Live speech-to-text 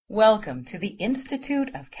Welcome to the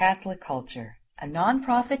Institute of Catholic Culture, a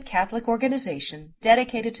nonprofit Catholic organization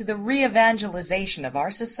dedicated to the re-evangelization of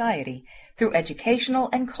our society through educational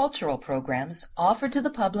and cultural programs offered to the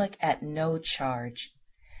public at no charge.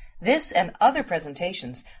 This and other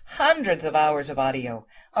presentations, hundreds of hours of audio,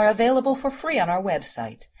 are available for free on our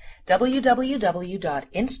website,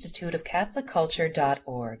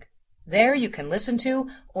 www.instituteofcatholicculture.org. There you can listen to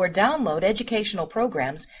or download educational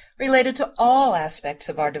programs related to all aspects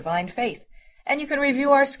of our divine faith, and you can review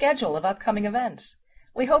our schedule of upcoming events.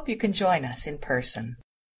 We hope you can join us in person.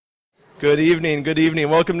 Good evening.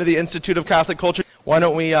 Welcome to the Institute of Catholic Culture. Why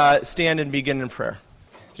don't we stand and begin in prayer?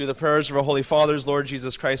 Through the prayers of our Holy Fathers, Lord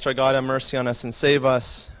Jesus Christ, our God, have mercy on us and save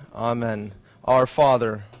us. Amen. Our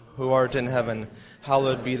Father, who art in heaven,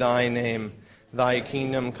 hallowed be thy name. Thy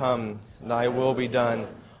kingdom come, thy will be done,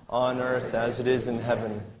 on earth as it is in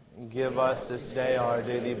heaven. Give us this day our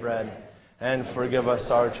daily bread, and forgive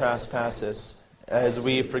us our trespasses, as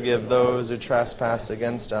we forgive those who trespass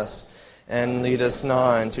against us. And lead us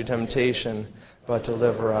not into temptation, but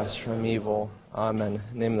deliver us from evil. Amen. In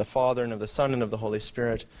the name of the Father, and of the Son, and of the Holy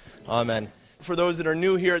Spirit. Amen. For those that are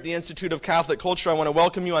new here at the Institute of Catholic Culture, I want to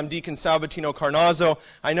welcome you. I'm Deacon Salvatino Carnazzo.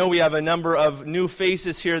 I know we have a number of new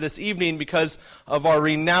faces here this evening because of our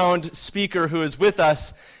renowned speaker who is with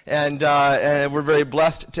us, and we're very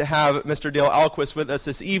blessed to have Mr. Dale Ahlquist with us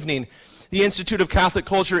this evening. The Institute of Catholic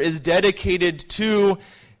Culture is dedicated to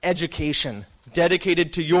education.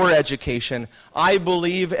 Dedicated to your education. I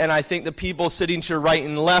believe, and I think the people sitting to your right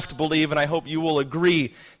and left believe, and I hope you will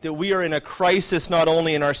agree, that we are in a crisis not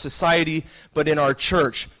only in our society, but in our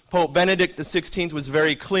church. Pope Benedict XVI was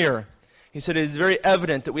very clear. He said it is very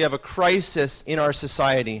evident that we have a crisis in our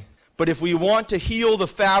society. But if we want to heal the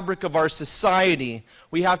fabric of our society,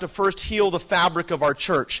 we have to first heal the fabric of our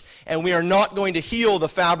church. And we are not going to heal the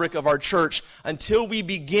fabric of our church until we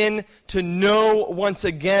begin to know once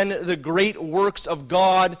again the great works of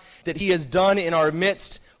God that He has done in our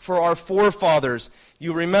midst for our forefathers.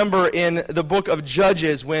 You remember in the book of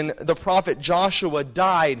Judges when the prophet Joshua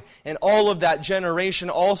died and all of that generation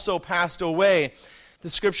also passed away. The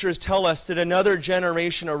scriptures tell us that another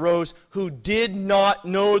generation arose who did not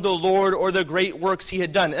know the Lord or the great works He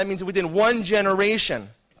had done. That means within one generation,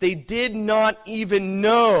 they did not even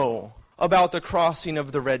know about the crossing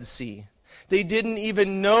of the Red Sea. They didn't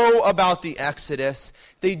even know about the Exodus.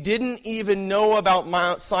 They didn't even know about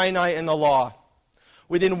Mount Sinai and the law.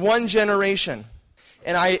 Within one generation.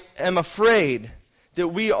 And I am afraid that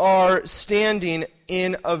we are standing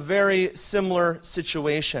in a very similar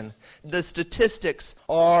situation. The statistics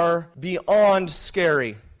are beyond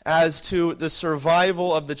scary as to the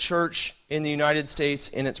survival of the church in the United States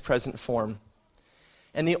in its present form.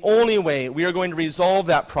 And the only way we are going to resolve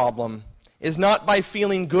that problem is not by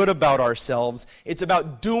feeling good about ourselves. It's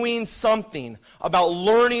about doing something, about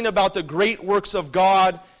learning about the great works of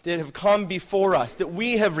God that have come before us, that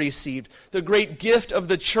we have received, the great gift of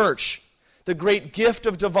the church, the great gift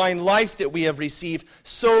of divine life that we have received,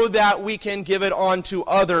 so that we can give it on to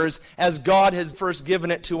others as God has first given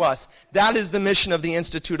it to us. That is the mission of the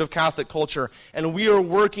Institute of Catholic Culture, and we are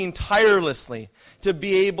working tirelessly to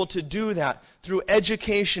be able to do that through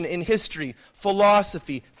education in history,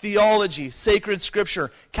 philosophy, theology, sacred scripture,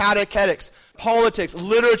 catechetics, politics,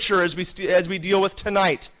 literature as we deal with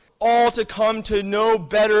tonight, all to come to know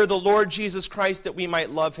better the Lord Jesus Christ that we might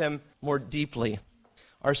love Him more deeply.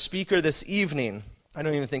 Our speaker this evening, I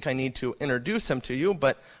don't even think I need to introduce him to you,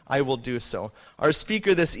 but I will do so. Our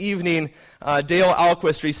speaker this evening, Dale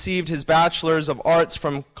Ahlquist, received his Bachelor's of Arts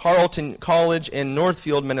from Carleton College in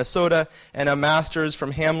Northfield, Minnesota, and a Master's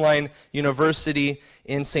from Hamline University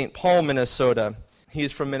in St. Paul, Minnesota.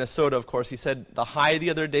 He's from Minnesota, of course. He said the high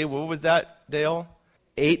the other day, what was that, Dale?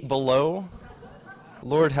 8 below?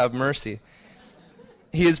 Lord have mercy.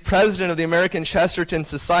 He is president of the American Chesterton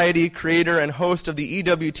Society, creator and host of the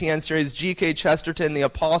EWTN series G.K. Chesterton, the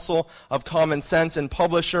Apostle of Common Sense, and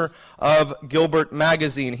publisher of Gilbert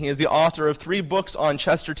Magazine. He is the author of 3 books on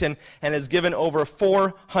Chesterton and has given over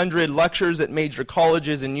 400 lectures at major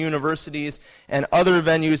colleges and universities and other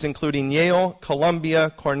venues including Yale,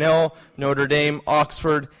 Columbia, Cornell, Notre Dame,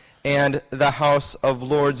 Oxford, and the House of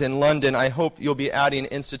Lords in London. I hope you'll be adding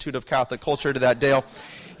Institute of Catholic Culture to that, Dale.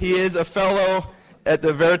 He is a fellow at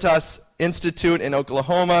the Veritas Institute in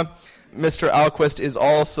Oklahoma. Mr. Ahlquist is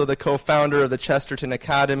also the co-founder of the Chesterton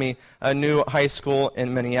Academy, a new high school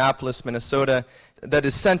in Minneapolis, Minnesota, that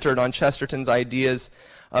is centered on Chesterton's ideas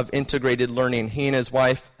of integrated learning. He and his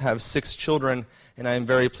wife have 6 children, and I am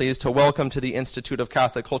very pleased to welcome to the Institute of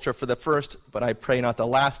Catholic Culture for the first, but I pray not the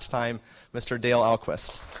last time, Mr. Dale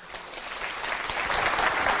Ahlquist.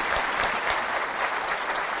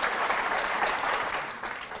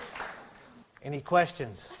 Any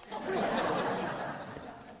questions?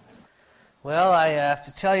 Well, I have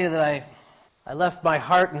to tell you that I left my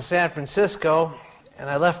heart in San Francisco, and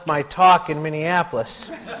I left my talk in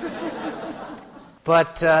Minneapolis.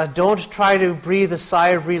 But don't try to breathe a sigh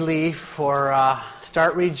of relief or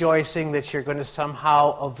start rejoicing that you're going to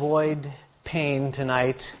somehow avoid pain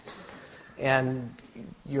tonight and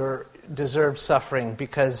your deserved suffering,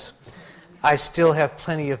 because I still have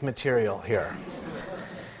plenty of material here.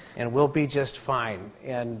 And we'll be just fine.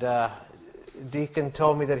 And Deacon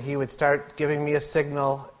told me that he would start giving me a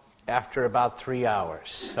signal after about 3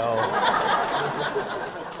 hours. So,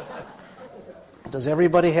 does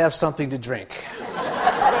everybody have something to drink?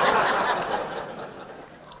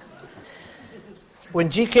 When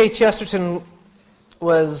G.K. Chesterton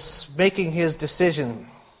was making his decision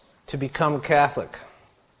to become Catholic,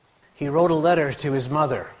 he wrote a letter to his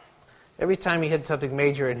mother. Every time he had something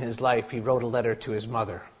major in his life, he wrote a letter to his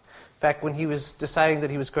mother. In fact, when he was deciding that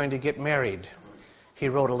he was going to get married, he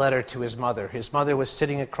wrote a letter to his mother. His mother was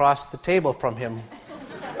sitting across the table from him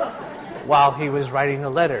while he was writing the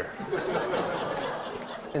letter.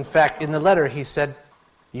 In fact, in the letter he said,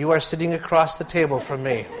 "You are sitting across the table from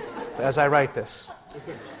me as I write this."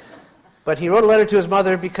 But he wrote a letter to his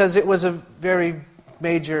mother because it was a very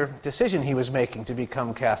major decision he was making to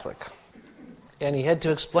become Catholic. And he had to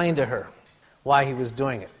explain to her why he was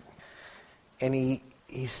doing it. And he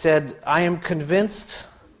said, "I am convinced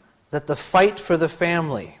that the fight for the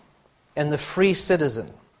family and the free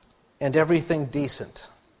citizen and everything decent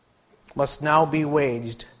must now be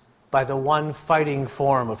waged by the one fighting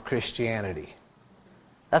form of Christianity."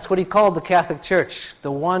 That's what he called the Catholic Church,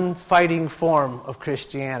 the one fighting form of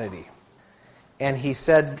Christianity. And he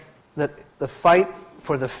said that the fight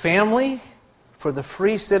for the family, for the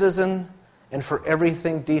free citizen, and for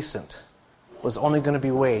everything decent was only going to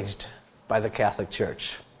be waged by the Catholic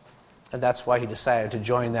Church. And that's why he decided to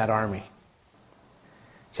join that army.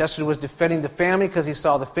 Chesterton was defending the family because he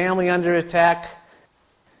saw the family under attack.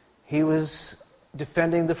 He was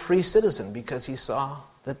defending the free citizen because he saw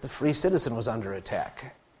that the free citizen was under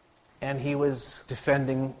attack. And he was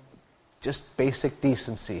defending just basic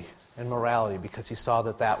decency and morality because he saw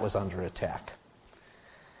that that was under attack.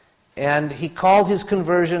 And he called his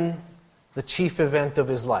conversion the chief event of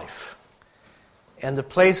his life. And the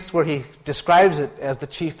place where he describes it as the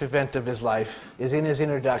chief event of his life is in his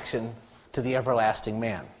introduction to The Everlasting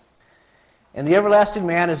Man. And The Everlasting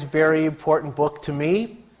Man is a very important book to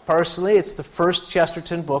me. Personally, it's the first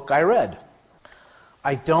Chesterton book I read.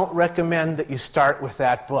 I don't recommend that you start with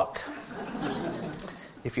that book.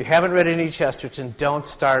 If you haven't read any Chesterton, don't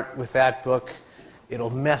start with that book. It'll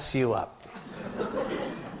mess you up.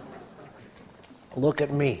 Look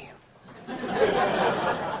at me.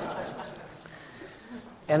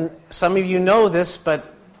 And some of you know this, but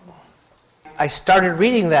I started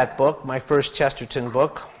reading that book, my first Chesterton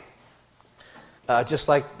book, just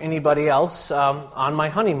like anybody else, on my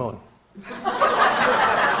honeymoon.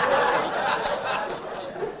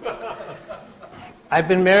 I've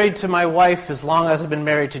been married to my wife as long as I've been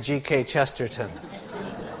married to G.K. Chesterton.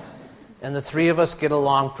 And the three of us get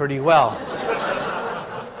along pretty well.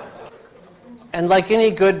 And like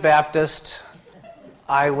any good Baptist,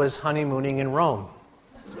 I was honeymooning in Rome.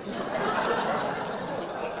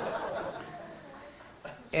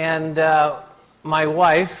 And my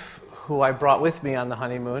wife, who I brought with me on the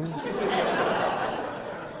honeymoon,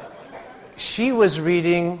 she was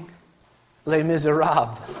reading Les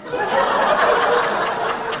Miserables.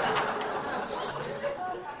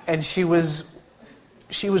 And she was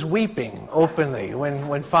weeping openly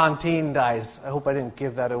when Fantine dies. I hope I didn't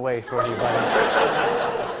give that away for anybody.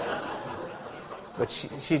 But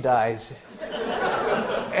she dies.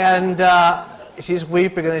 And she's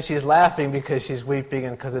weeping, and then she's laughing because she's weeping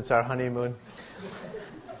and because it's our honeymoon.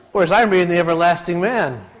 Whereas I'm reading The Everlasting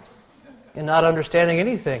Man and not understanding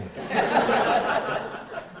anything.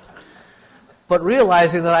 But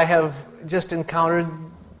realizing that I have just encountered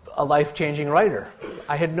a life-changing writer.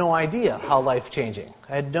 I had no idea how life-changing.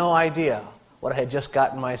 I had no idea what I had just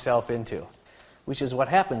gotten myself into, which is what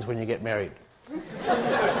happens when you get married.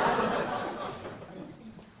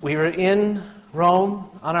 We were in Rome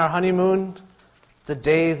on our honeymoon the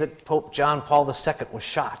day that Pope John Paul II was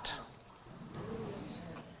shot.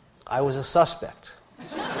 I was a suspect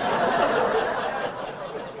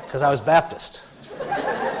because I was Baptist.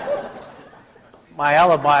 My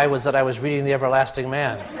alibi was that I was reading The Everlasting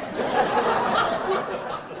Man.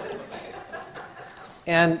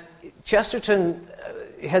 And Chesterton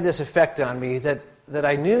had this effect on me that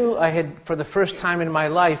I knew I had, for the first time in my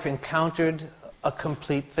life, encountered a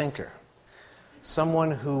complete thinker.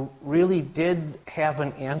 someone who really did have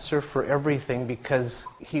an answer for everything because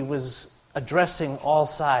he was addressing all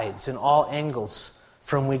sides and all angles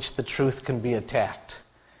from which the truth can be attacked.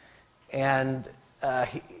 And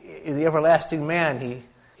in The Everlasting Man,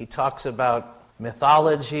 he talks about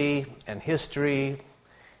mythology and history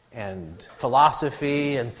and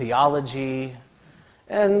philosophy and theology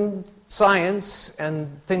and science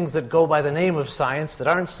and things that go by the name of science that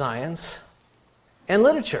aren't science, and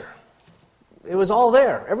literature. It was all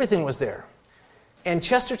there. Everything was there. And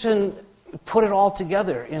Chesterton put it all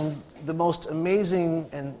together in the most amazing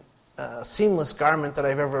and seamless garment that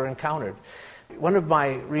I've ever encountered. One of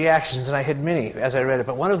my reactions, and I had many as I read it,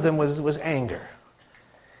 but one of them was anger.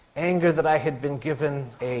 Anger that I had been given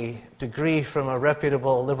a degree from a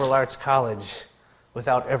reputable liberal arts college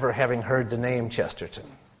without ever having heard the name Chesterton.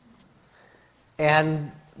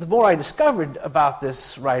 And the more I discovered about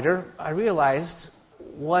this writer, I realized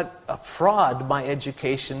what a fraud my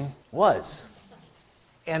education was.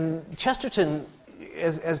 And Chesterton,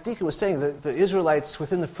 as Deacon was saying, the Israelites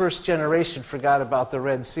within the first generation forgot about the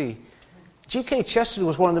Red Sea. G.K. Chesterton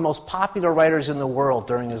was one of the most popular writers in the world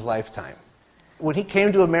during his lifetime. When he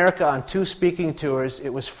came to America on 2 speaking tours, it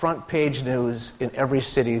was front page news in every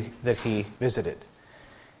city that he visited,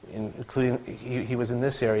 including he was in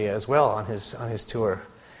this area as well on his tour.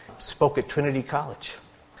 Spoke at Trinity College.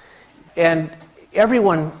 And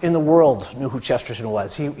everyone in the world knew who Chesterton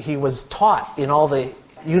was. He was taught in all the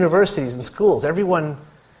universities and schools. Everyone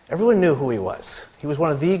knew who he was. He was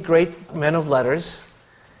one of the great men of letters.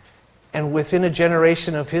 And within a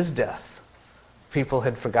generation of his death, people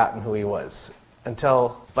had forgotten who he was.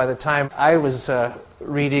 Until by the time I was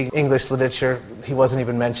reading English literature, he wasn't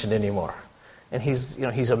even mentioned anymore. And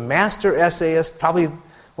he's a master essayist, probably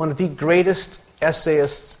one of the greatest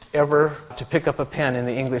essayists ever to pick up a pen in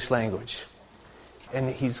the English language. And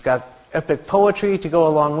he's got epic poetry to go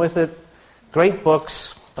along with it, great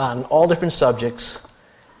books on all different subjects.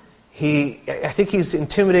 I think he's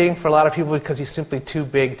intimidating for a lot of people because he's simply too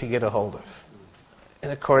big to get a hold of.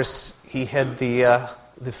 And of course, he had the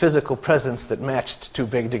physical presence that matched too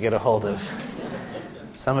big to get a hold of.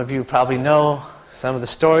 Some of you probably know some of the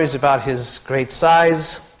stories about his great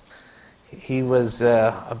size. He was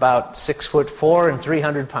about 6'4" and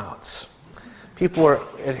 300 pounds. People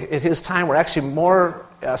at his time were actually more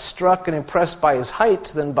struck and impressed by his height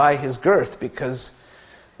than by his girth, because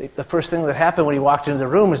the first thing that happened when he walked into the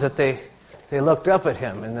room is that they looked up at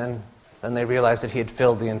him, and then they realized that he had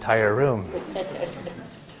filled the entire room.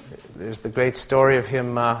 There's the great story of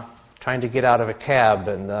him trying to get out of a cab,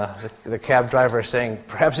 and the cab driver saying,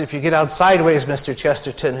 "Perhaps if you get out sideways, Mr.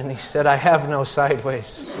 Chesterton." And he said, "I have no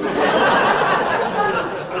sideways."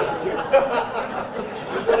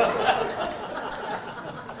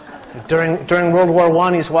 During World War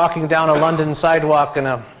I, he's walking down a London sidewalk, and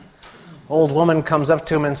an old woman comes up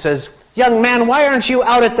to him and says, "Young man, why aren't you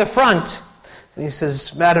out at the front?" And he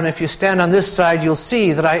says, "Madam, if you stand on this side, you'll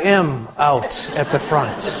see that I am out at the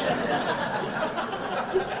front."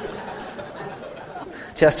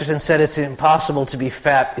 Chesterton said it's impossible to be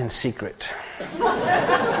fat in secret.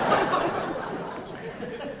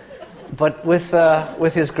 But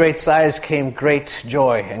with his great size came great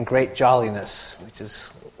joy and great jolliness, which is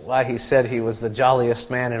why he said he was the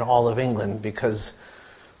jolliest man in all of England, because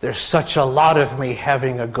there's such a lot of me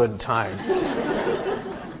having a good time.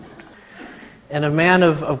 And a man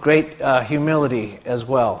of great humility as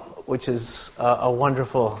well, which is a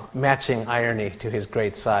wonderful matching irony to his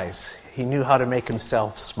great size. He knew how to make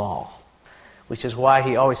himself small, which is why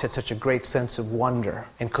he always had such a great sense of wonder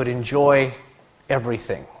and could enjoy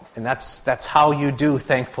everything. And that's how you do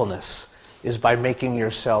thankfulness, is by making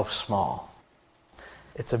yourself small.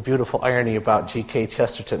 It's a beautiful irony about G.K.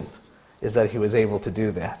 Chesterton, is that he was able to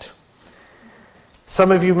do that.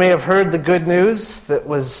 Some of you may have heard the good news that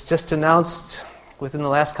was just announced within the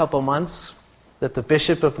last couple of months, that the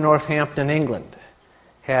Bishop of Northampton, England,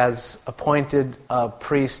 has appointed a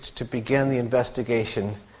priest to begin the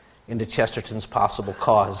investigation into Chesterton's possible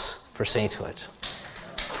cause for sainthood.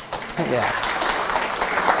 Yeah.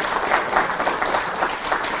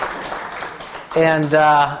 And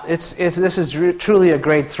this is truly a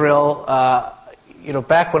great thrill.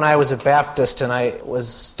 Back when I was a Baptist and I was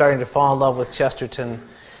starting to fall in love with Chesterton,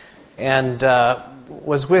 and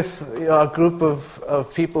was with a group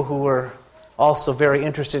of people who were also very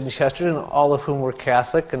interested in Chesterton, all of whom were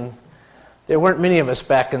Catholic, and there weren't many of us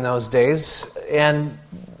back in those days. And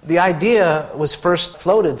the idea was first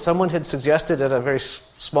floated. Someone had suggested at a very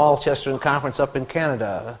small Chesterton conference up in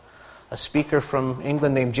Canada, a speaker from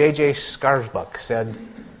England named J.J. Scarsbuck said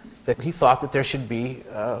that he thought that there should be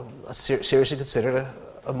seriously considered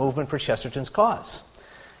a movement for Chesterton's cause.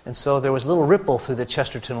 And so there was a little ripple through the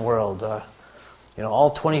Chesterton world. All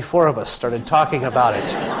 24 of us started talking about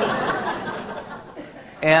it.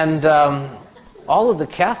 And all of the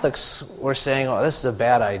Catholics were saying, oh, this is a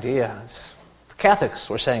bad idea. The Catholics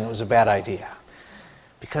were saying it was a bad idea.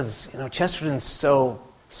 Because, Chesterton's so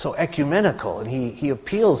ecumenical, and he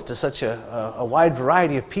appeals to such a wide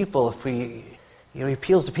variety of people. He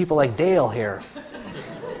appeals to people like Dale here.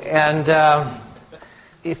 And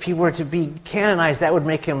if he were to be canonized, that would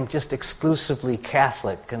make him just exclusively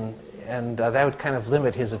Catholic, and that would kind of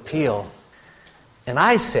limit his appeal. And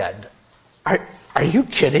I said, are you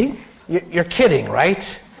kidding? You're kidding,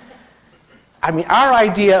 right? I mean, our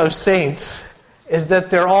idea of saints is that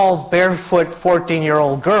they're all barefoot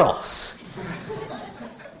 14-year-old girls.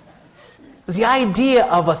 The idea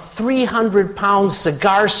of a 300-pound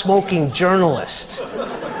cigar-smoking journalist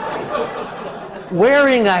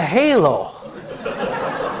wearing a halo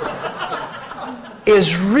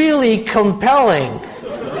is really compelling.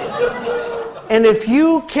 And if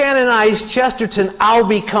you canonize Chesterton, I'll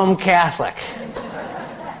become Catholic.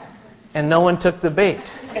 And no one took the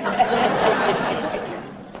bait.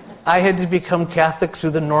 I had to become Catholic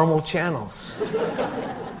through the normal channels.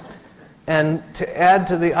 And to add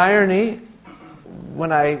to the irony,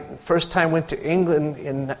 when I first time went to England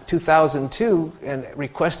in 2002 and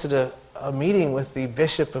requested a meeting with the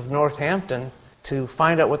Bishop of Northampton to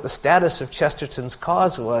find out what the status of Chesterton's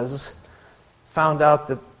cause was, found out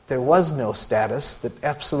that there was no status, that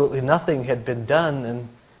absolutely nothing had been done, and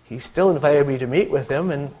he still invited me to meet with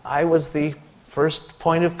him, and I was the first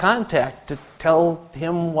point of contact to tell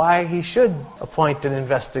him why he should appoint an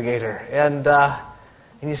investigator. And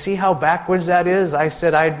you see how backwards that is? I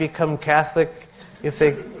said I'd become Catholic if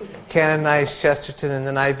they canonized Chesterton, and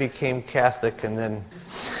then I became Catholic, and then...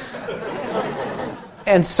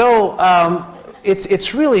 And so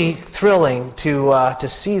it's really thrilling to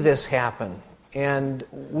see this happen. And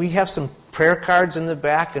we have some prayer cards in the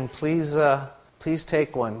back, and please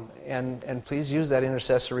take one, and please use that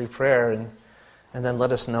intercessory prayer, and then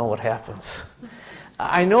let us know what happens.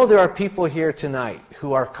 I know there are people here tonight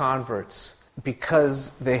who are converts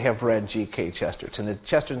because they have read G.K. Chesterton. That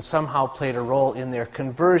Chesterton somehow played a role in their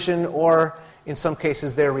conversion, or in some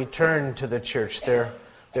cases their return to the church, their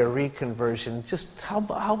reconversion. Just how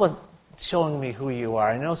about showing me who you are?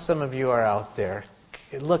 I know some of you are out there.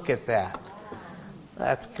 Look at that.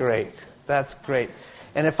 That's great. That's great.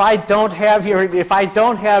 And if I don't have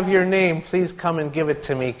your name, please come and give it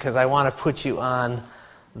to me, because I want to put you on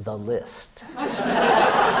the list. All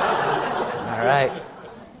right.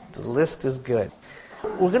 The list is good.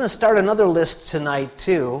 We're going to start another list tonight,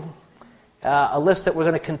 too. A list that we're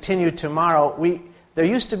going to continue tomorrow. There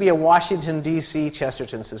used to be a Washington, D.C.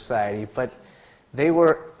 Chesterton Society, but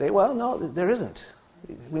no, there isn't.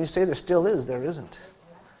 When you say there still is, there isn't.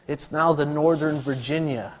 It's now the Northern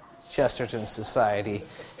Virginia Chesterton Society,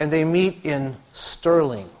 and they meet in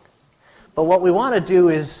Sterling. But what we want to do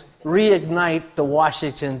is reignite the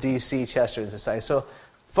Washington, D.C. Chesterton Society. So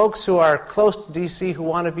folks who are close to D.C. who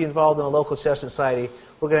want to be involved in a local Chesterton Society,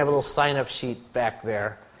 we're going to have a little sign-up sheet back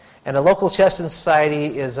there. And a local Chesterton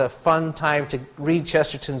Society is a fun time to read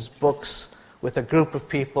Chesterton's books with a group of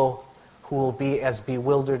people who will be as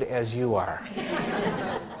bewildered as you are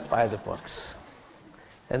by the books.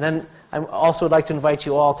 And then I also would like to invite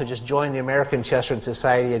you all to just join the American Chesterton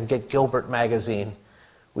Society and get Gilbert Magazine,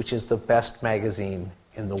 which is the best magazine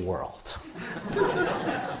in the world.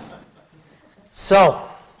 So,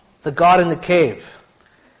 the God in the Cave.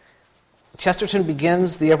 Chesterton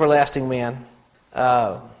begins The Everlasting Man.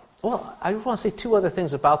 I want to say two other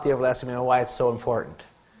things about The Everlasting Man and why it's so important.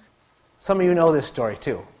 Some of you know this story,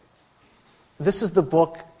 too. This is the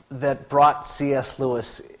book that brought C.S.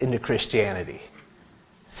 Lewis into Christianity.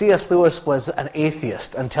 C.S. Lewis was an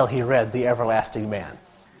atheist until he read The Everlasting Man.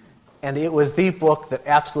 And it was the book that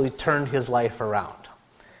absolutely turned his life around.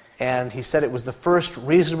 And he said it was the first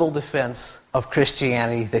reasonable defense of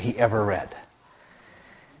Christianity that he ever read.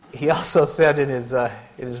 He also said in his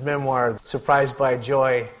memoir, Surprised by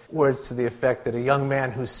Joy, words to the effect that a young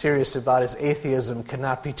man who's serious about his atheism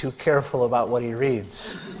cannot be too careful about what he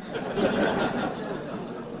reads.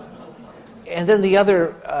 And then the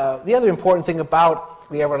other important thing about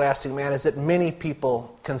The Everlasting Man is that many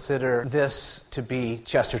people consider this to be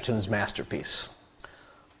Chesterton's masterpiece,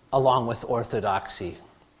 along with Orthodoxy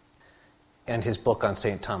and his book on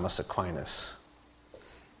St. Thomas Aquinas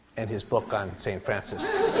and his book on St.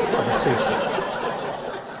 Francis of Assisi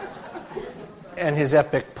and his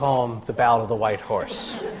epic poem, The Ballad of the White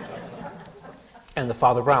Horse, and the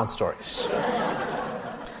Father Brown stories,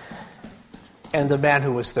 and The Man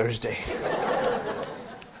Who Was Thursday.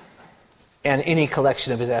 and any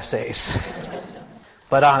collection of his essays.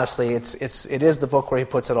 But honestly, it is the book where he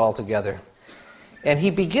puts it all together. And he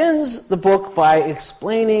begins the book by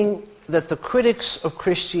explaining that the critics of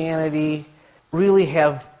Christianity really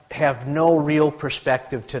have no real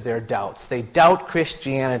perspective to their doubts. They doubt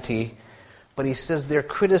Christianity, but he says their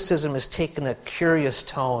criticism has taken a curious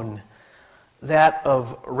tone, that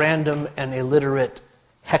of random and illiterate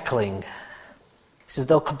heckling. He says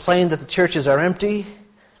they'll complain that the churches are empty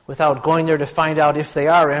without going there to find out if they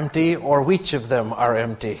are empty or which of them are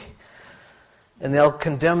empty. And they'll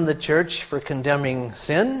condemn the church for condemning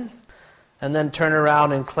sin, and then turn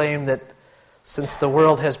around and claim that since the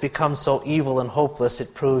world has become so evil and hopeless,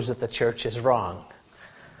 it proves that the church is wrong.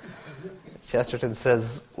 Chesterton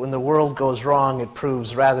says, when the world goes wrong, it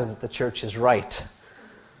proves rather that the church is right.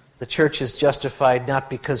 The church is justified not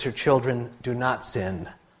because her children do not sin,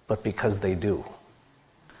 but because they do.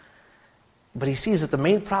 But he sees that the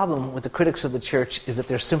main problem with the critics of the church is that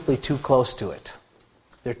they're simply too close to it.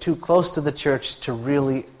 They're too close to the church to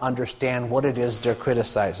really understand what it is they're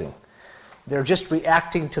criticizing. They're just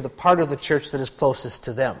reacting to the part of the church that is closest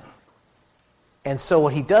to them. And so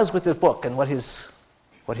what he does with the book and what his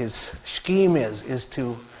scheme is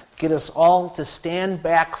to get us all to stand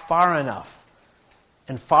back far enough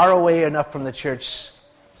and far away enough from the church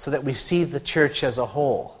so that we see the church as a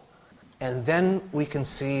whole. And then we can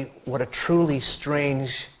see what a truly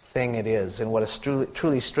strange thing it is and what a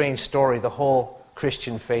truly strange story the whole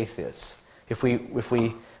Christian faith is. If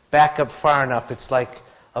we back up far enough, it's like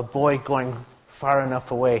a boy going far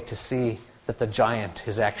enough away to see that the giant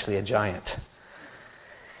is actually a giant.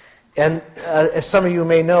 And as some of you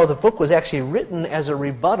may know, the book was actually written as a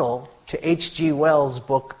rebuttal to H.G. Wells'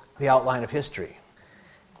 book, The Outline of History.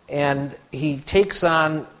 And he takes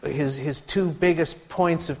on his two biggest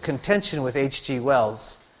points of contention with H.G.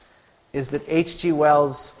 Wells is that H.G.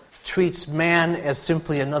 Wells treats man as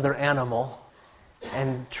simply another animal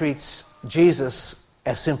and treats Jesus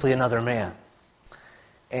as simply another man.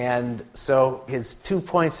 And so his 2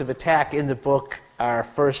 points of attack in the book are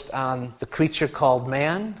first on the creature called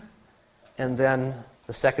man, and then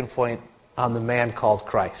the second point on the man called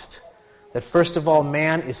Christ. That first of all,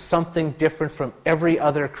 man is something different from every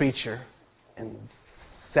other creature, and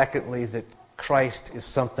secondly, that Christ is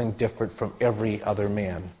something different from every other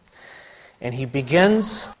man. And he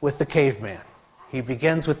begins with the caveman. He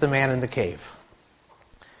begins with the man in the cave.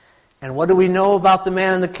 And what do we know about the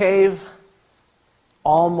man in the cave?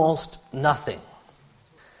 Almost nothing.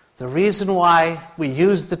 The reason why we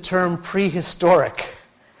use the term prehistoric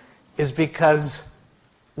is because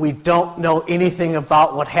we don't know anything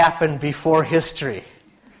about what happened before history.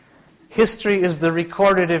 History is the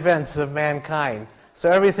recorded events of mankind. So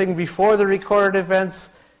everything before the recorded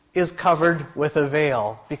events is covered with a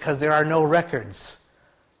veil because there are no records.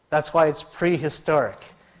 That's why it's prehistoric.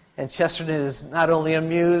 And Chesterton is not only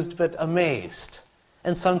amused, but amazed,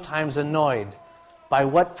 and sometimes annoyed by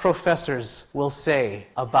what professors will say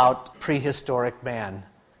about prehistoric man,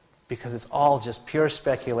 because it's all just pure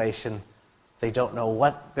speculation. They don't know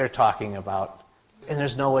what they're talking about, and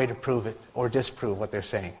there's no way to prove it or disprove what they're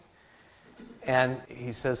saying. And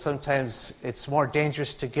he says sometimes it's more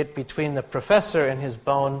dangerous to get between the professor and his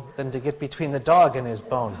bone than to get between the dog and his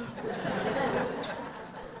bone.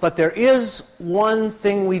 But there is one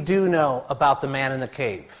thing we do know about the man in the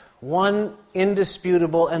cave. One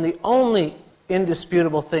indisputable, and the only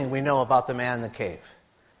indisputable thing we know about the man in the cave.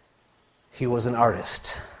 He was an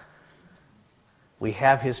artist. We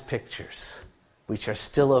have his pictures, which are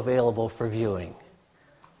still available for viewing.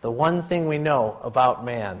 The one thing we know about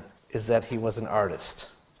man is that he was an artist.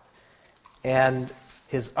 And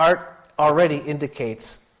his art already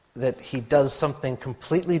indicates that he does something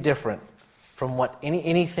completely different from what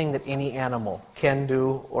anything that any animal can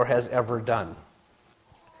do or has ever done.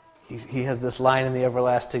 He has this line in The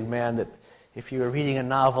Everlasting Man that if you were reading a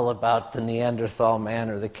novel about the Neanderthal man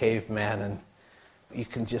or the caveman, and you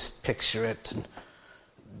can just picture it, and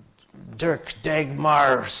Dirk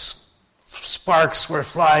Dagmar's sparks were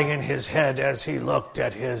flying in his head as he looked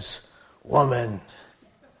at his woman.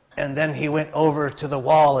 And then he went over to the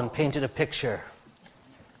wall and painted a picture.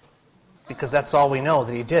 Because that's all we know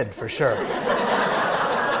that he did, for sure.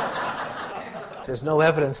 There's no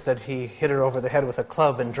evidence that he hit her over the head with a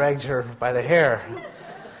club and dragged her by the hair,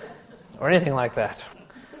 or anything like that.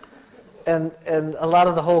 And a lot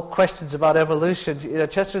of the whole questions about evolution,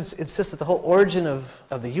 Chesterton insists that the whole origin of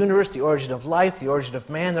the universe, the origin of life, the origin of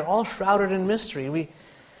man, they're all shrouded in mystery.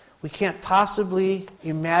 We can't possibly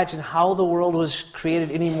imagine how the world was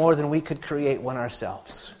created any more than we could create one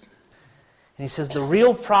ourselves. And he says the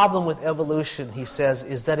real problem with evolution, he says,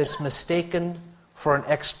 is that it's mistaken for an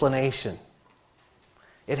explanation.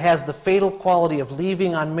 It has the fatal quality of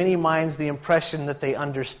leaving on many minds the impression that they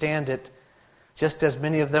understand it, just as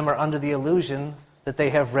many of them are under the illusion that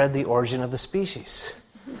they have read The Origin of the Species.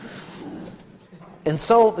 And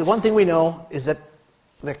so the one thing we know is that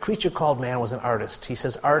the creature called man was an artist. He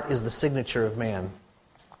says art is the signature of man.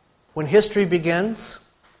 When history begins,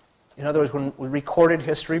 in other words, when we recorded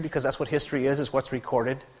history, because that's what history is what's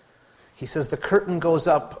recorded, he says the curtain goes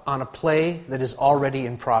up on a play that is already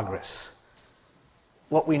in progress.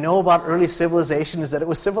 What we know about early civilization is that it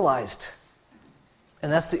was civilized.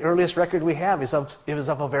 And that's the earliest record we have, it was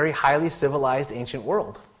of a very highly civilized ancient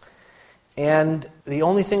world. And the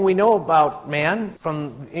only thing we know about man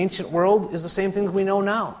from the ancient world is the same thing we know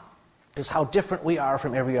now, is how different we are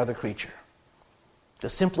from every other creature. The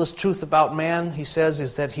simplest truth about man, he says,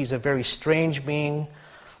 is that he's a very strange being,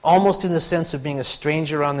 almost in the sense of being a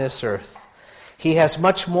stranger on this earth. He has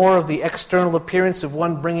much more of the external appearance of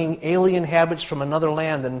one bringing alien habits from another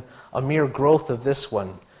land than a mere growth of this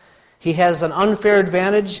one. He has an unfair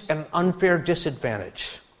advantage and an unfair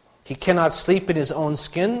disadvantage. He cannot sleep in his own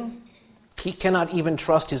skin. He cannot even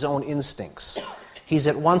trust his own instincts. He's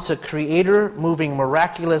at once a creator, moving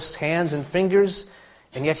miraculous hands and fingers,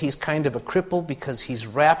 and yet he's kind of a cripple because he's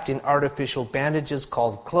wrapped in artificial bandages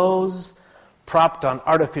called clothes, propped on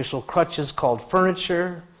artificial crutches called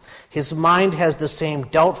furniture. His mind has the same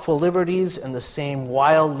doubtful liberties and the same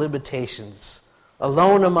wild limitations.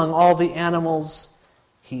 Alone among all the animals,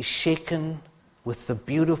 he's shaken with the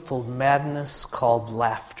beautiful madness called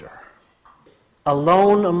laughter.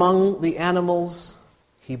 Alone among the animals,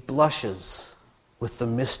 he blushes with the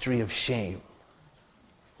mystery of shame.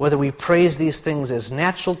 Whether we praise these things as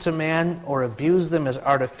natural to man or abuse them as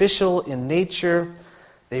artificial in nature,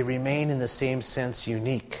 they remain in the same sense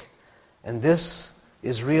unique. And this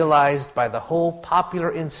is realized by the whole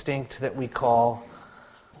popular instinct that we call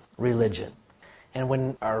religion. And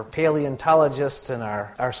when our paleontologists and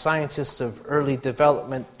our scientists of early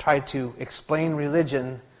development try to explain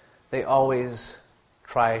religion, they always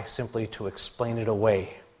try simply to explain it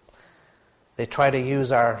away. They try to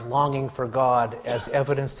use our longing for God as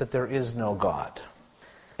evidence that there is no God,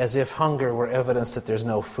 as if hunger were evidence that there's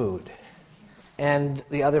no food. And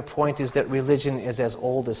the other point is that religion is as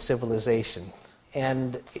old as civilization.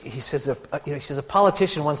 And he says a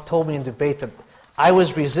politician once told me in debate that I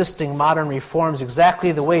was resisting modern reforms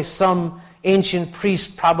exactly the way some ancient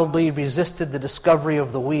priest probably resisted the discovery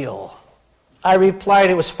of the wheel. I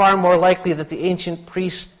replied it was far more likely that the ancient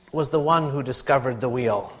priest was the one who discovered the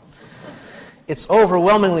wheel. It's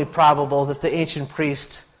overwhelmingly probable that the ancient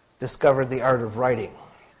priest discovered the art of writing.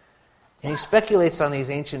 And he speculates on these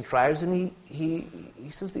ancient tribes, and he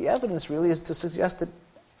says the evidence really is to suggest that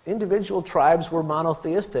individual tribes were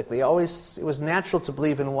monotheistic. It was natural to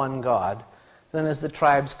believe in one God. Then as the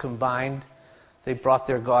tribes combined, they brought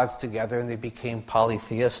their gods together and they became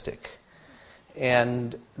polytheistic.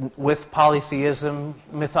 And with polytheism,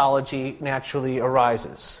 mythology naturally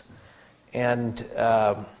arises. And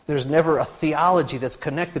there's never a theology that's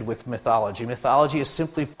connected with mythology. Mythology is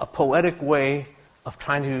simply a poetic way of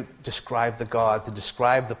trying to describe the gods and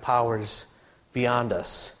describe the powers beyond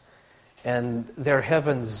us. And their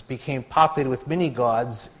heavens became populated with many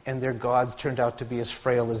gods, and their gods turned out to be as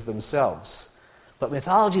frail as themselves. But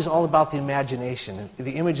mythology is all about the imagination,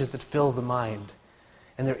 the images that fill the mind.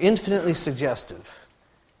 And they're infinitely suggestive.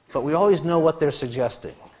 But we always know what they're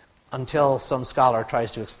suggesting until some scholar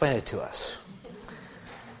tries to explain it to us.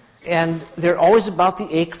 And they're always about the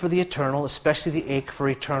ache for the eternal, especially the ache for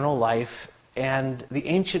eternal life. And the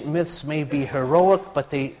ancient myths may be heroic,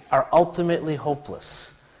 but they are ultimately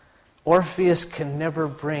hopeless. Orpheus can never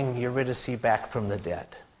bring Eurydice back from the dead.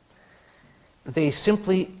 They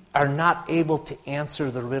simply are not able to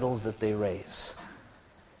answer the riddles that they raise.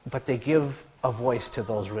 But they give a voice to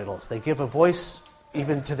those riddles. They give a voice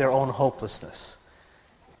even to their own hopelessness.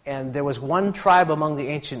 And there was one tribe among the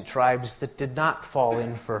ancient tribes that did not fall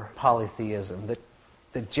in for polytheism,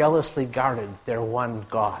 that jealously guarded their one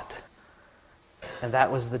God. And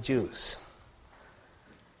that was the Jews.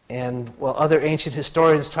 And while other ancient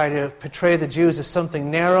historians try to portray the Jews as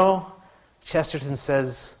something narrow, Chesterton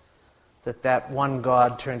says that one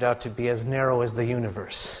God turned out to be as narrow as the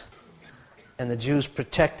universe. And the Jews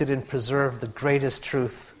protected and preserved the greatest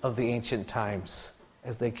truth of the ancient times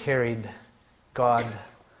as they carried God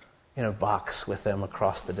in a box with them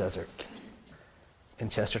across the desert.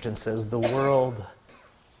 And Chesterton says, the world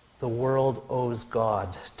owes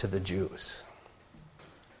God to the Jews.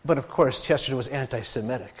 But of course, Chesterton was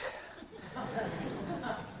anti-Semitic.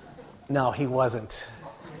 No, he wasn't.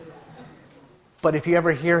 But if you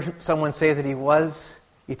ever hear someone say that he was,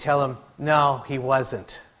 you tell them, no, he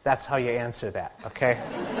wasn't. That's how you answer that, okay?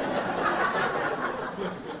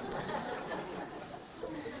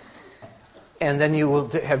 And then you will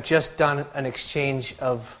have just done an exchange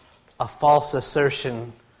of a false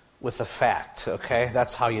assertion with a fact, okay?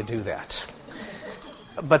 That's how you do that.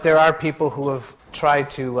 But there are people who have tried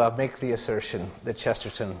to make the assertion that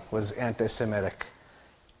Chesterton was anti-Semitic.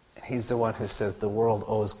 He's the one who says the world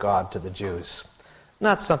owes God to the Jews.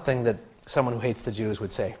 Not something that someone who hates the Jews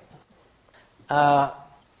would say.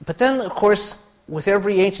 But then, of course, with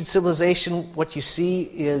every ancient civilization, what you see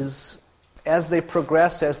is as they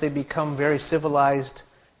progress, as they become very civilized,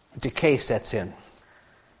 decay sets in.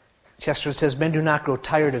 Chesterton says, men do not grow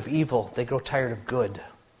tired of evil, they grow tired of good.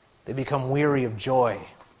 They become weary of joy.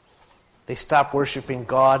 They stop worshiping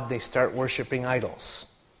God, they start worshiping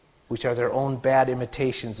idols, which are their own bad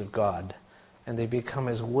imitations of God. And they become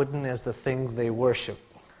as wooden as the things they worship.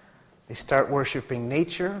 They start worshiping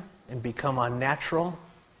nature and become unnatural.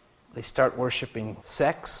 They start worshiping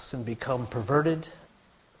sex and become perverted.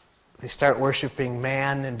 They start worshiping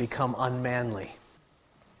man and become unmanly.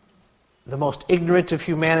 The most ignorant of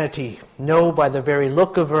humanity know by the very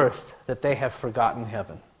look of earth that they have forgotten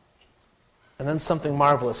heaven. And then something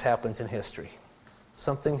marvelous happens in history.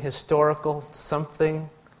 Something historical, something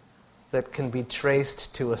that can be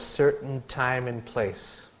traced to a certain time and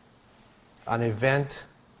place. An event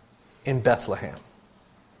in Bethlehem.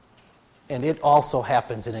 And it also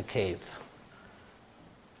happens in a cave.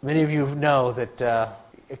 Many of you know that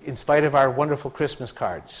in spite of our wonderful Christmas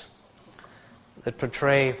cards that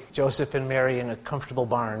portray Joseph and Mary in a comfortable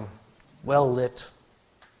barn, well lit,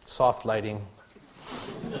 soft lighting,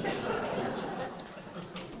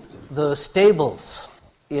 the stables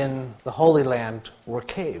in the Holy Land were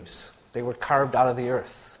caves. They were carved out of the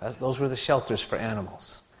earth. Those were the shelters for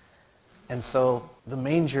animals. And so the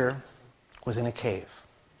manger was in a cave.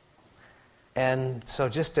 And so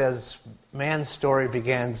just as man's story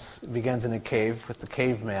begins in a cave with the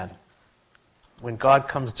caveman, when God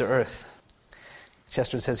comes to earth,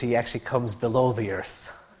 Chesterton says he actually comes below the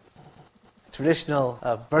earth. Traditional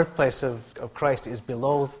birthplace of Christ is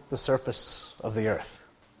below the surface of the earth.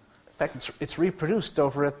 In fact, it's reproduced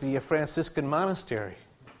over at the Franciscan monastery,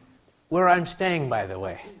 where I'm staying, by the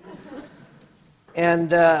way.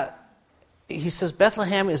 And he says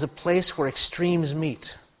Bethlehem is a place where extremes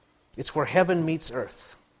meet. It's where heaven meets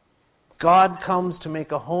earth. God comes to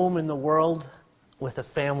make a home in the world with a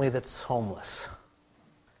family that's homeless.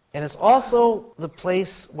 And it's also the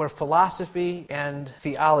place where philosophy and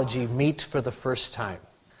theology meet for the first time.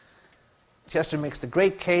 Chester makes the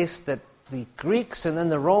great case that the Greeks and then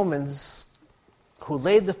the Romans, who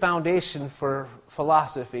laid the foundation for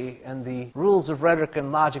philosophy and the rules of rhetoric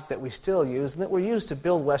and logic that we still use and that were used to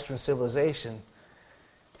build Western civilization,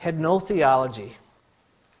 had no theology.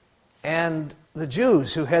 And the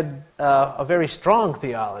Jews, who had a very strong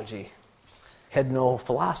theology, had no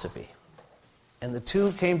philosophy. And the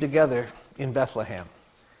two came together in Bethlehem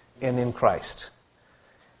and in Christ.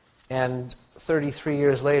 And 33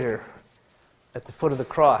 years later, at the foot of the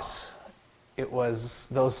cross, it was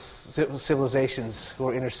those civilizations who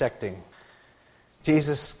were intersecting.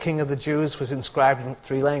 Jesus, King of the Jews, was inscribed in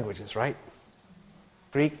 3 languages, right?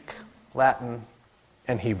 Greek, Latin,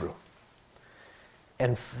 and Hebrew.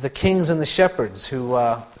 And the kings and the shepherds who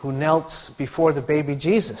knelt before the baby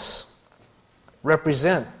Jesus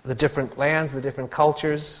represent the different lands, the different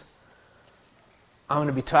cultures. I'm going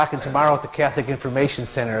to be talking tomorrow at the Catholic Information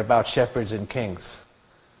Center about shepherds and kings.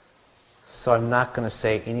 So I'm not going to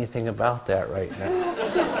say anything about that right now.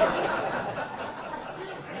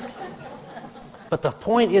 But the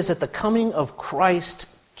point is that the coming of Christ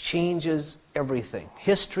changes everything.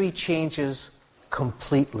 History changes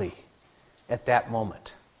completely at that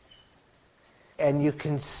moment. And you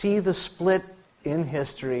can see the split in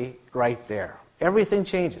history right there. Everything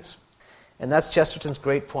changes. And that's Chesterton's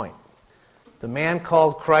great point. The man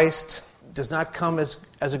called Christ does not come as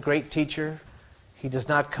a great teacher. He does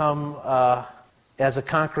not come as a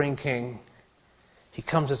conquering king. He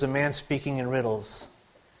comes as a man speaking in riddles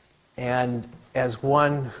and as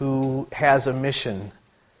one who has a mission,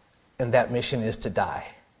 and that mission is to die.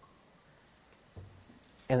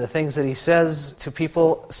 And the things that he says to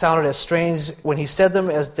people sounded as strange when he said them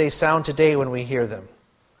as they sound today when we hear them.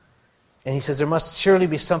 And he says there must surely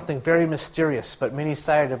be something very mysterious but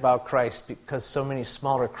many-sided about Christ because so many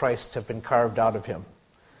smaller Christs have been carved out of him.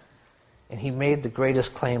 And he made the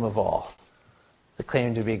greatest claim of all, the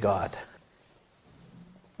claim to be God.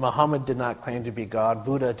 Muhammad did not claim to be God.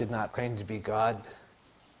 Buddha did not claim to be God.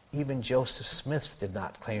 Even Joseph Smith did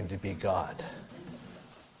not claim to be God.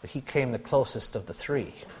 But he came the closest of the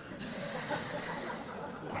 3.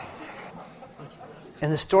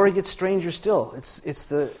 And the story gets stranger still. It's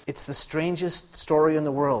the strangest story in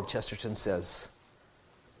the world, Chesterton says.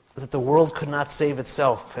 That the world could not save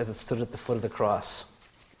itself as it stood at the foot of the cross.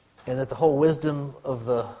 And that the whole wisdom of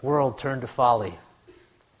the world turned to folly.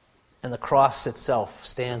 And the cross itself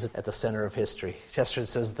stands at the center of history. Chesterton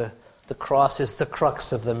says the cross is the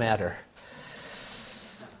crux of the matter.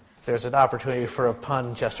 If there's an opportunity for a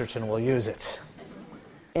pun, Chesterton will use it.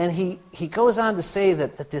 And he goes on to say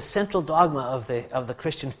that this central dogma of the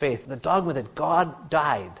Christian faith, the dogma that God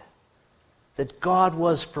died, that God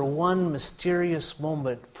was for one mysterious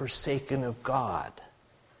moment forsaken of God,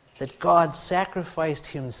 that God sacrificed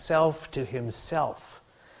himself to himself,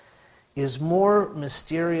 is more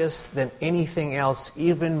mysterious than anything else,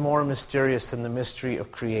 even more mysterious than the mystery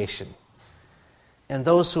of creation. And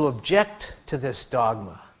those who object to this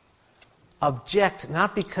dogma object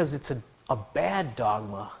not because it's a bad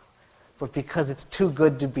dogma, but because it's too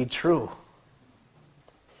good to be true.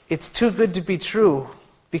 It's too good to be true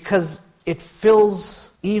because it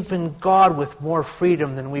fills even God with more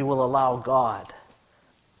freedom than we will allow God.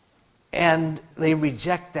 And they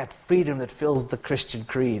reject that freedom that fills the Christian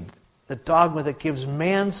creed. The dogma that gives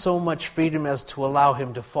man so much freedom as to allow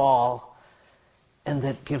him to fall, and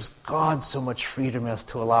that gives God so much freedom as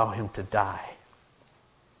to allow him to die.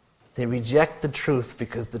 They reject the truth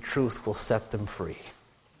because the truth will set them free.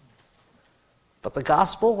 But the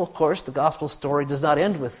gospel, of course, the gospel story does not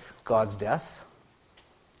end with God's death.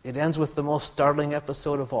 It ends with the most startling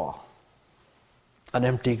episode of all. An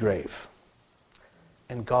empty grave.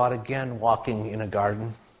 And God again walking in a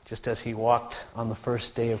garden, just as he walked on the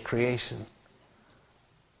first day of creation.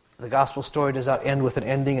 The gospel story does not end with an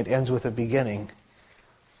ending, it ends with a beginning.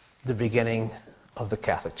 The beginning of the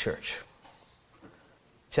Catholic Church.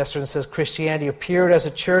 Chesterton says Christianity appeared as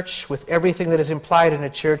a church with everything that is implied in a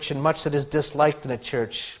church and much that is disliked in a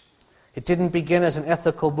church. It didn't begin as an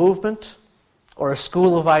ethical movement or a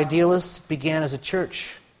school of idealists. It began as a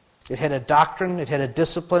church. It had a doctrine, it had a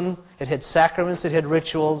discipline, it had sacraments, it had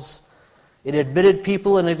rituals. It admitted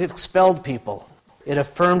people and it expelled people. It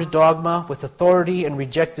affirmed dogma with authority and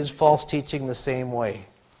rejected false teaching the same way.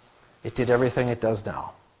 It did everything it does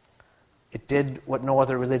now. It did what no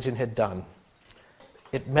other religion had done.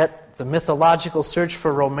 It met the mythological search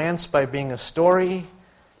for romance by being a story,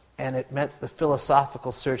 and it met the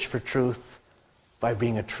philosophical search for truth by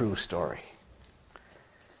being a true story.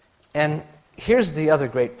 And here's the other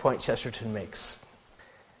great point Chesterton makes.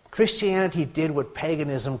 Christianity did what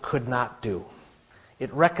paganism could not do.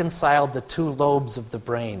 It reconciled the two lobes of the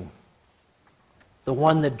brain, the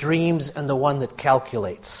one that dreams and the one that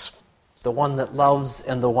calculates. The one that loves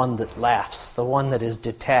and the one that laughs. The one that is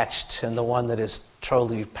detached and the one that is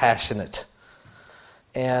truly passionate.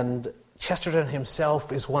 And Chesterton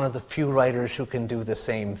himself is one of the few writers who can do the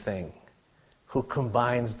same thing, who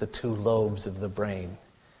combines the two lobes of the brain.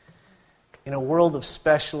 In a world of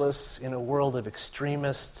specialists, in a world of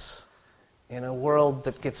extremists, in a world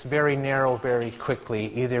that gets very narrow very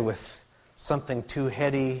quickly, either with something too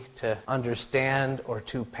heady to understand or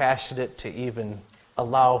too passionate to even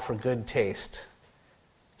allow for good taste,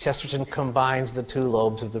 Chesterton combines the two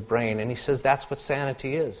lobes of the brain, and he says that's what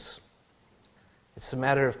sanity is. It's a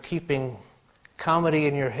matter of keeping comedy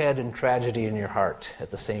in your head and tragedy in your heart at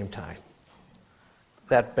the same time.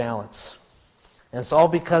 That balance. And it's all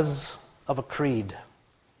because of a creed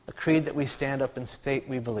that we stand up and state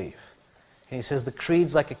we believe. And he says the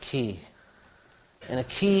creed's like a key. And a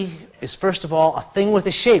key is, first of all, a thing with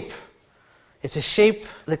a shape. It's a shape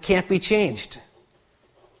that can't be changed.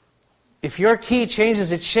 If your key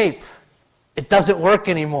changes its shape, it doesn't work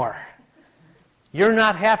anymore. You're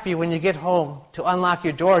not happy when you get home to unlock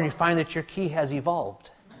your door and you find that your key has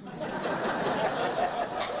evolved.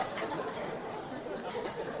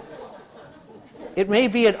 It may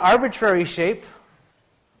be an arbitrary shape.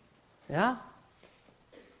 Yeah?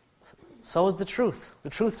 So is the truth.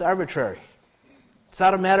 The truth's arbitrary. It's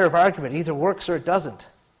not a matter of argument. It either works or it doesn't.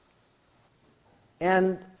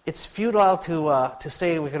 And it's futile to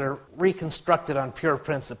say we're going to reconstruct it on pure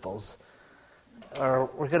principles, or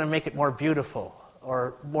we're going to make it more beautiful,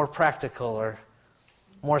 or more practical, or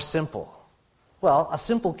more simple. Well, a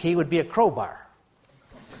simple key would be a crowbar.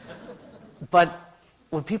 But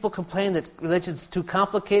when people complain that religion's too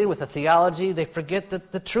complicated with a theology, they forget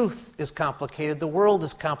that the truth is complicated, the world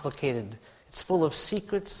is complicated. It's full of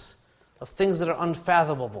secrets, of things that are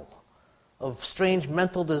unfathomable, of strange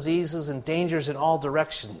mental diseases and dangers in all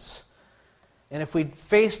directions. And if we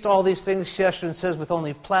faced all these things, Chesterton says, with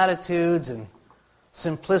only platitudes and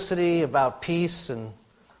simplicity about peace and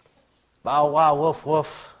bow wow woof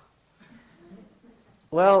woof,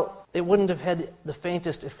 well, it wouldn't have had the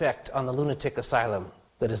faintest effect on the lunatic asylum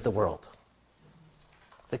that is the world.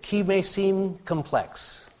 The key may seem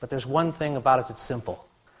complex, but there's one thing about it that's simple.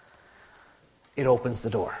 It opens the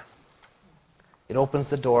door. It opens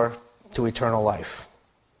the door to eternal life.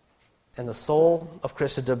 And the soul of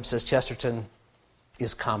Christendom, says Chesterton,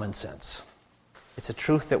 is common sense. It's a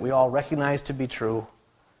truth that we all recognize to be true.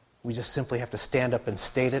 We just simply have to stand up and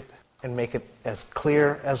state it and make it as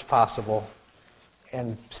clear as possible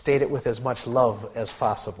and state it with as much love as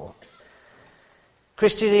possible.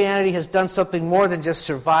 Christianity has done something more than just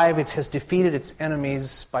survive. It has defeated its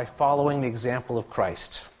enemies by following the example of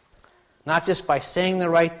Christ. Not just by saying the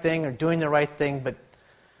right thing or doing the right thing,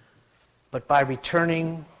 but by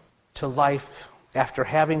returning to life after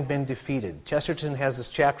having been defeated. Chesterton has this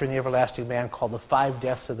chapter in The Everlasting Man called The 5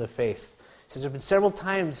 Deaths of the Faith. He says there have been several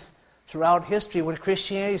times throughout history when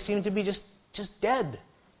Christianity seemed to be just dead.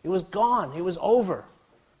 It was gone. It was over.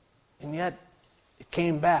 And yet, it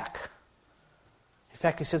came back. In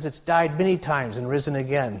fact, he says it's died many times and risen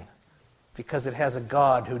again because it has a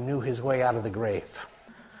God who knew his way out of the grave.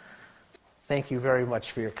 Thank you very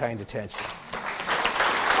much for your kind attention. Thank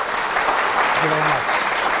you very much.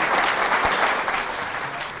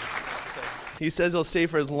 He says he'll stay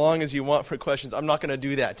for as long as you want for questions. I'm not going to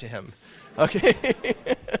do that to him. Okay?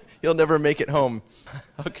 He'll never make it home.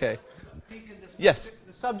 Okay. Yes?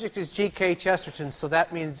 The subject is G.K. Chesterton, so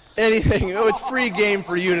that means... Anything. Oh, it's free game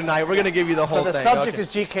for you tonight. We're going to give you the whole thing. So the subject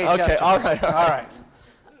is G.K. Chesterton. Okay, all right.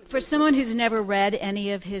 For someone who's never read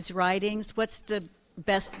any of his writings, what's the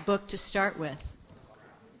best book to start with?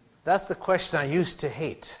 That's the question I used to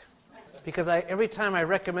hate. Because every time I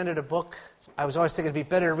recommended a book, I was always thinking it'd be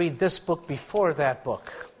better to read this book before that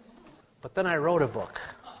book. But then I wrote a book.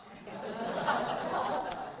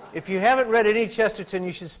 If you haven't read any Chesterton,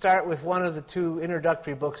 you should start with one of the 2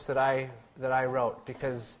 introductory books that I wrote,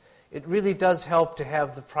 because it really does help to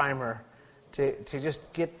have the primer, to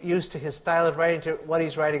just get used to his style of writing, to what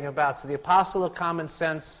he's writing about. So The Apostle of Common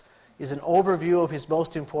Sense is an overview of his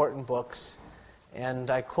most important books, and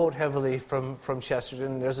I quote heavily from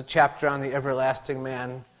Chesterton. There's a chapter on The Everlasting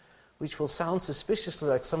Man, which will sound suspiciously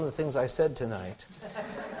like some of the things I said tonight.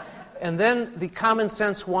 And then The Common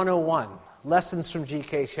Sense 101. Lessons from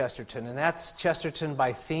G.K. Chesterton, and that's Chesterton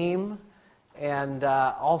by theme, and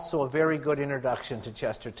also a very good introduction to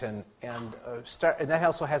Chesterton, and that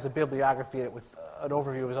also has a bibliography with an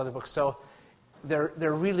overview of his other books. So they're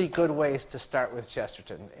really good ways to start with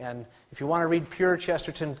Chesterton. And if you want to read pure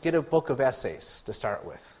Chesterton, get a book of essays to start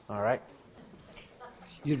with. All right.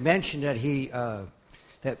 You'd mentioned that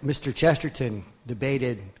that Mr. Chesterton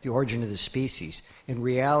debated the origin of the species. In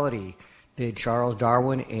reality, did Charles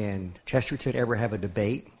Darwin and Chesterton ever have a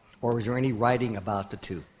debate, or was there any writing about the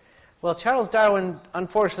two? Well, Charles Darwin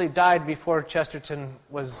unfortunately died before Chesterton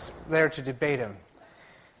was there to debate him.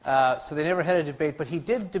 So they never had a debate, but he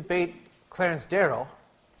did debate Clarence Darrow,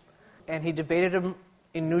 and he debated him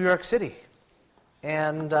in New York City.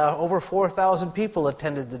 And over 4,000 people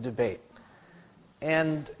attended the debate.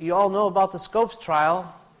 And you all know about the Scopes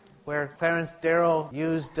trial, where Clarence Darrow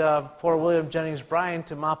used poor William Jennings Bryan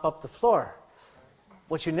to mop up the floor.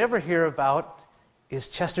 What you never hear about is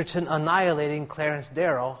Chesterton annihilating Clarence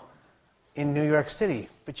Darrow in New York City.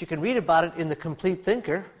 But you can read about it in The Complete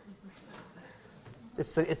Thinker.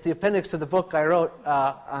 It's the appendix to the book I wrote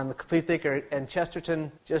on The Complete Thinker, and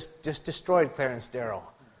Chesterton just destroyed Clarence Darrow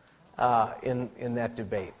in that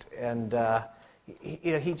debate. And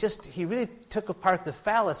he really took apart the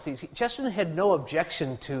fallacies. Chesterton had no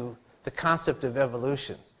objection to the concept of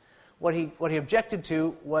evolution. What he objected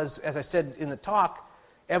to was, as I said in the talk,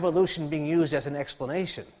 evolution being used as an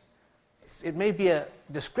explanation. It may be a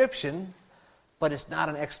description, but it's not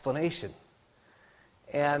an explanation.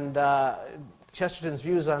 And Chesterton's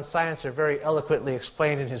views on science are very eloquently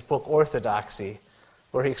explained in his book Orthodoxy,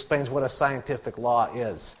 where he explains what a scientific law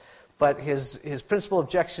is. But his principal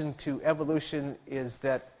objection to evolution is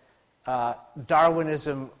that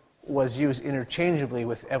Darwinism was used interchangeably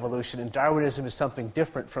with evolution, and Darwinism is something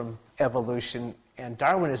different from evolution, and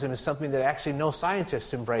Darwinism is something that actually no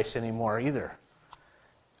scientists embrace anymore either.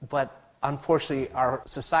 But unfortunately, our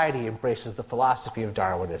society embraces the philosophy of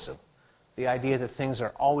Darwinism, the idea that things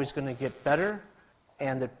are always going to get better,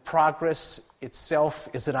 and that progress itself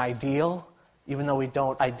is an ideal, even though we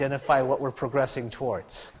don't identify what we're progressing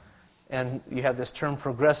towards. And you have this term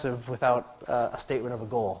progressive without a statement of a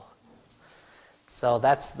goal. So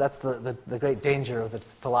that's the great danger of the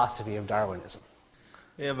philosophy of Darwinism.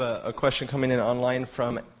 We have a question coming in online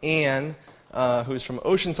from Anne, who's from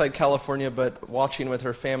Oceanside, California, but watching with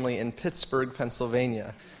her family in Pittsburgh,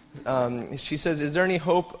 Pennsylvania. She says, is there any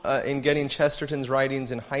hope in getting Chesterton's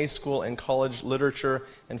writings in high school and college literature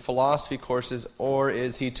and philosophy courses, or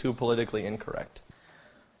is he too politically incorrect?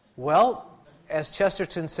 Well, as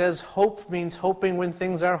Chesterton says, hope means hoping when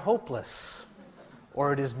things are hopeless,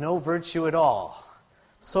 or it is no virtue at all.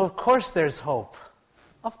 So of course there's hope.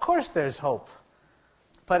 Of course there's hope.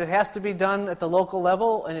 But it has to be done at the local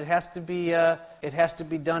level, and it has to be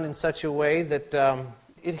done in such a way that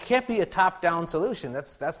it can't be a top-down solution.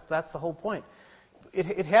 That's the whole point.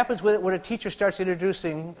 It happens when a teacher starts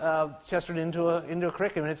introducing Chesterton into a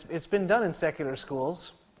curriculum. It's been done in secular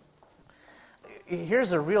schools.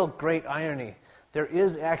 Here's a real great irony. There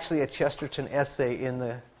is actually a Chesterton essay in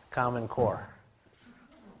the Common Core.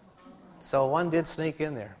 So one did sneak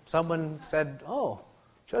in there. Someone said, "Oh,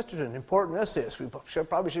 Chesterton, important essayist. We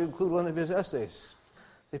probably should include one of his essays."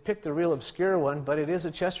 They picked a real obscure one, but it is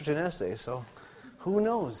a Chesterton essay, so who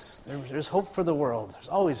knows? There's hope for the world. There's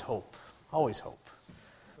always hope. Always hope.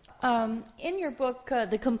 In your book,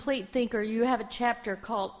 The Complete Thinker, you have a chapter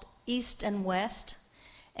called East and West.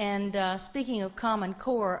 And speaking of Common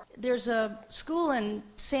Core, there's a school in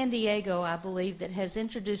San Diego, I believe, that has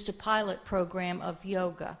introduced a pilot program of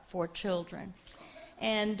yoga for children.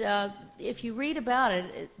 And if you read about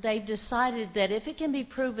it, they've decided that if it can be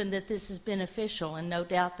proven that this is beneficial, and no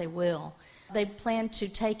doubt they will, they plan to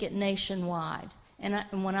take it nationwide.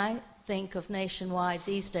 And when I think of nationwide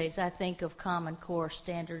these days, I think of Common Core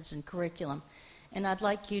standards and curriculum. And I'd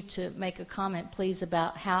like you to make a comment, please,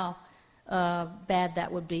 about how bad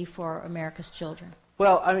that would be for America's children.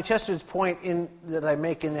 Well, I mean, Chesterton's point that I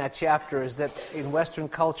make in that chapter is that in Western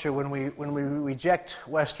culture, when we reject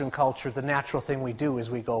Western culture, the natural thing we do is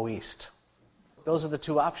we go east. Those are the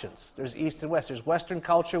two options. There's East and West. There's Western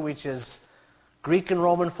culture, which is Greek and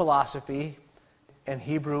Roman philosophy, and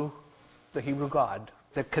Hebrew, the Hebrew God,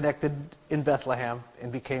 that connected in Bethlehem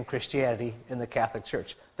and became Christianity in the Catholic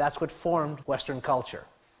Church. That's what formed Western culture.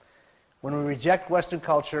 When we reject Western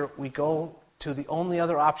culture, we go to the only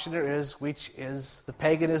other option there is, which is the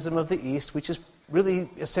paganism of the East, which is really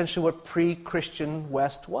essentially what pre-Christian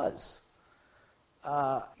West was.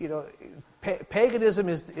 Paganism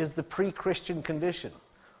is the pre-Christian condition.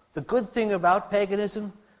 The good thing about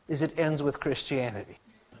paganism is it ends with Christianity.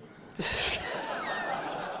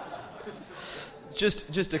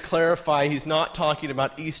 Just to clarify, he's not talking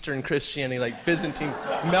about Eastern Christianity like Byzantine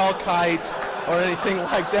Melkite or anything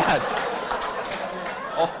like that.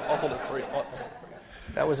 I'll hold it for you.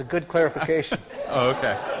 That was a good clarification. Oh,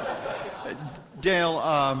 okay. Dale,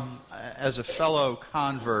 as a fellow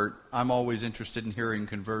convert, I'm always interested in hearing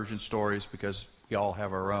conversion stories because we all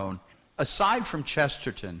have our own. Aside from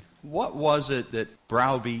Chesterton, what was it that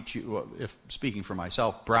browbeat you, if speaking for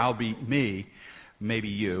myself, browbeat me, maybe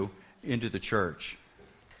you, into the church?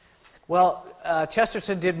 Well,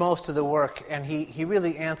 Chesterton did most of the work, and he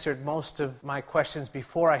really answered most of my questions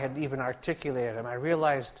before I had even articulated them. I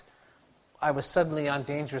realized I was suddenly on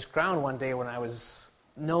dangerous ground one day when I was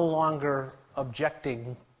no longer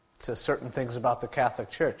objecting to certain things about the Catholic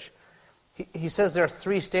Church. He says there are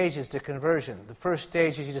 3 stages to conversion. The first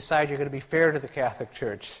stage is you decide you're going to be fair to the Catholic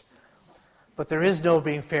Church. But there is no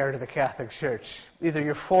being fair to the Catholic Church. Either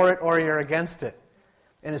you're for it or you're against it.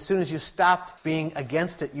 And as soon as you stop being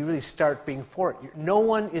against it, you really start being for it. No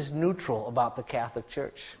one is neutral about the Catholic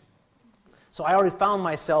Church. So I already found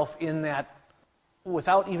myself in that,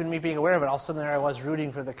 without even me being aware of it. All of a sudden there I was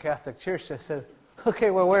rooting for the Catholic Church. I said,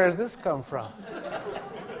 okay, well, where did this come from?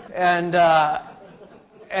 And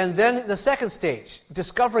then the second stage,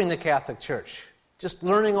 discovering the Catholic Church. Just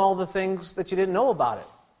learning all the things that you didn't know about it.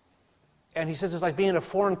 And he says it's like being in a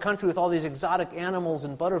foreign country with all these exotic animals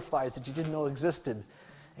and butterflies that you didn't know existed.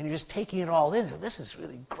 And you're just taking it all in. So this is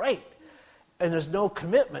really great. And there's no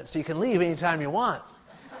commitment, so you can leave anytime you want.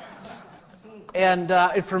 And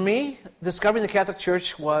for me, discovering the Catholic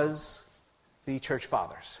Church was the Church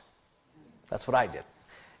Fathers. That's what I did.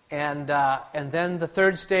 And then the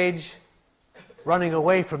third stage, running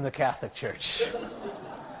away from the Catholic Church.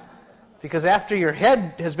 Because after your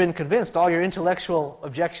head has been convinced, all your intellectual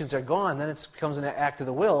objections are gone, then it becomes an act of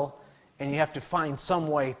the will, and you have to find some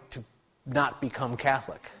way to not become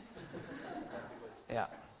Catholic. Yeah.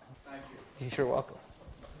 Thank you. You're sure welcome.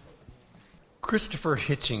 Christopher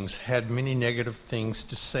Hitchens had many negative things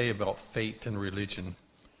to say about faith and religion.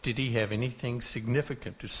 Did he have anything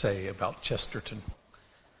significant to say about Chesterton?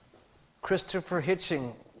 Christopher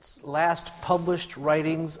Hitchens' last published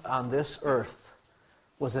writings on this earth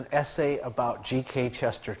was an essay about G.K.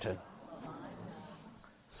 Chesterton.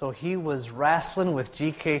 So he was wrestling with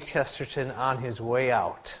G.K. Chesterton on his way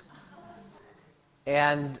out.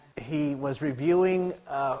 And he was reviewing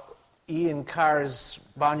Ian Carr's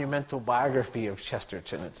monumental biography of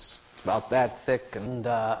Chesterton. It's about that thick, and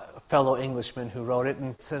a fellow Englishman who wrote it.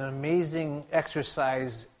 And it's an amazing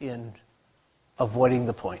exercise in avoiding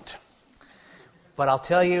the point. But I'll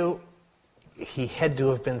tell you, he had to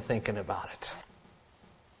have been thinking about it.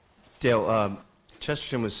 Dale,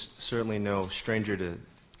 Chesterton was certainly no stranger to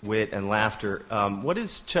wit and laughter. What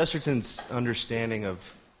is Chesterton's understanding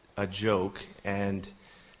of a joke, and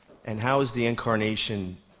how is the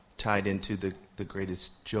Incarnation tied into the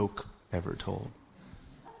greatest joke ever told?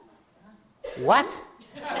 What?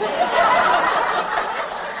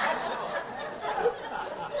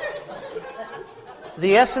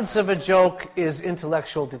 The essence of a joke is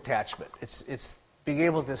intellectual detachment. It's being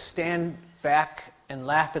able to stand back and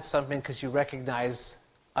laugh at something because you recognize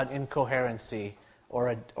an incoherency or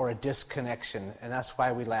a disconnection, and that's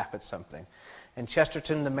why we laugh at something. And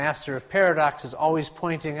Chesterton, the master of paradox, is always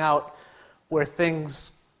pointing out where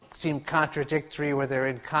things seem contradictory, where they're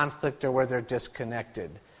in conflict, or where they're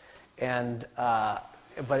disconnected. And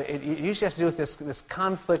but it usually has to do with this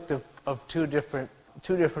conflict of two different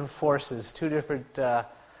forces, two different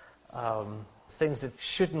things that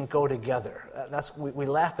shouldn't go together. We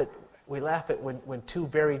laugh at when two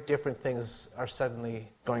very different things are suddenly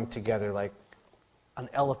going together, like an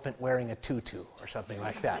elephant wearing a tutu or something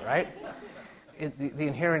like that, right? The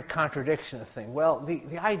inherent contradiction of things. Well,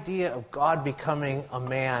 the idea of God becoming a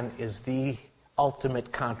man is the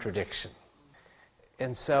ultimate contradiction.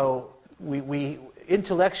 And so we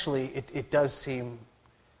intellectually, it does seem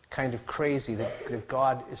kind of crazy that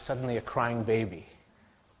God is suddenly a crying baby,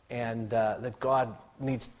 and that God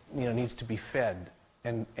needs to be fed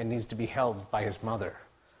and needs to be held by his mother.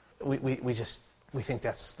 We think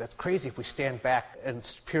that's crazy if we stand back and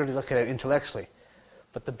purely look at it intellectually.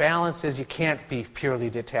 But the balance is you can't be purely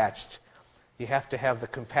detached. You have to have the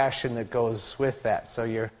compassion that goes with that. So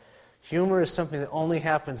your humor is something that only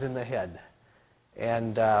happens in the head.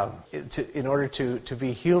 And in order to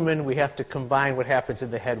be human, we have to combine what happens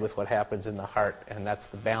in the head with what happens in the heart. And that's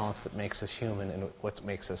the balance that makes us human and what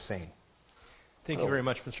makes us sane. Thank you very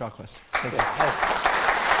much, Mr. Alquist. Thank you.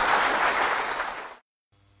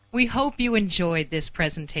 We hope you enjoyed this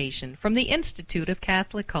presentation from the Institute of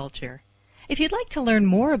Catholic Culture. If you'd like to learn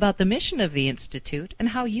more about the mission of the Institute and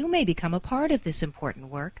how you may become a part of this important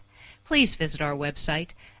work, please visit our website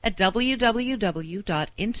at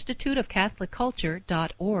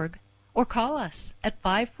www.instituteofcatholicculture.org or call us at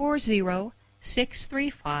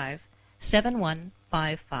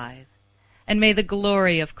 540-635-7155. And may the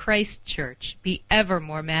glory of Christ Church be ever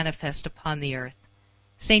more manifest upon the earth.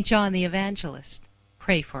 St. John the Evangelist,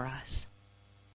 pray for us.